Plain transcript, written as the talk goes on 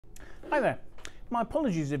Hi there. My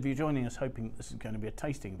apologies if you're joining us hoping this is going to be a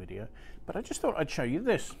tasting video, but I just thought I'd show you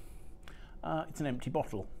this. It's an empty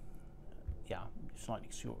bottle. Yeah, slightly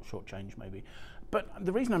short change maybe. But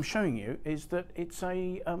the reason I'm showing you is that it's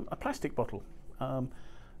a plastic bottle,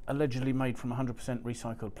 allegedly made from 100%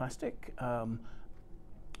 recycled plastic.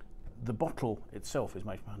 The bottle itself is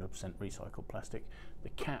made from 100% recycled plastic. The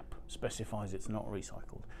cap specifies it's not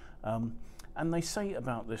recycled. And they say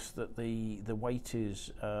about this that the weight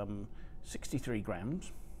is 63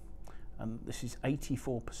 grams, and this is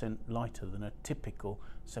 84% lighter than a typical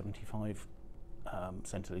 75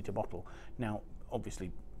 centilitre bottle. Now,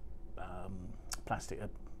 obviously,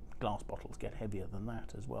 glass bottles get heavier than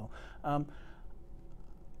that as well.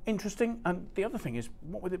 Interesting. And the other thing is,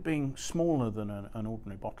 what with it being smaller than an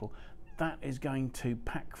ordinary bottle, that is going to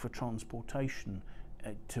pack for transportation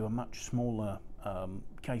to a much smaller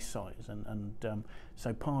case size, and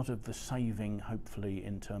so part of the saving, hopefully,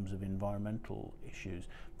 in terms of environmental issues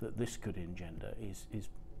that this could engender is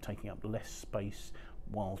taking up less space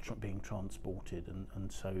while being transported,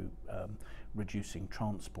 and so reducing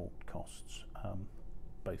transport costs,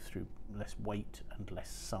 both through less weight and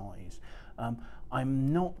less size.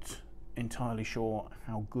 I'm not entirely sure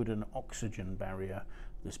how good an oxygen barrier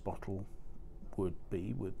this bottle would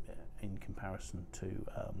be in comparison to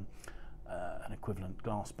an equivalent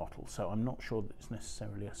glass bottle, so I'm not sure that it's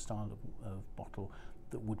necessarily a style of bottle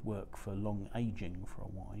that would work for long aging for a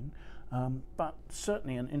wine, but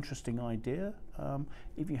certainly an interesting idea.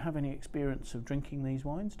 If you have any experience of drinking these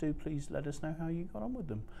wines, do please let us know how you got on with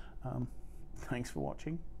them. Thanks for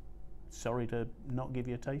watching. Sorry to not give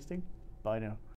you a tasting. Bye now.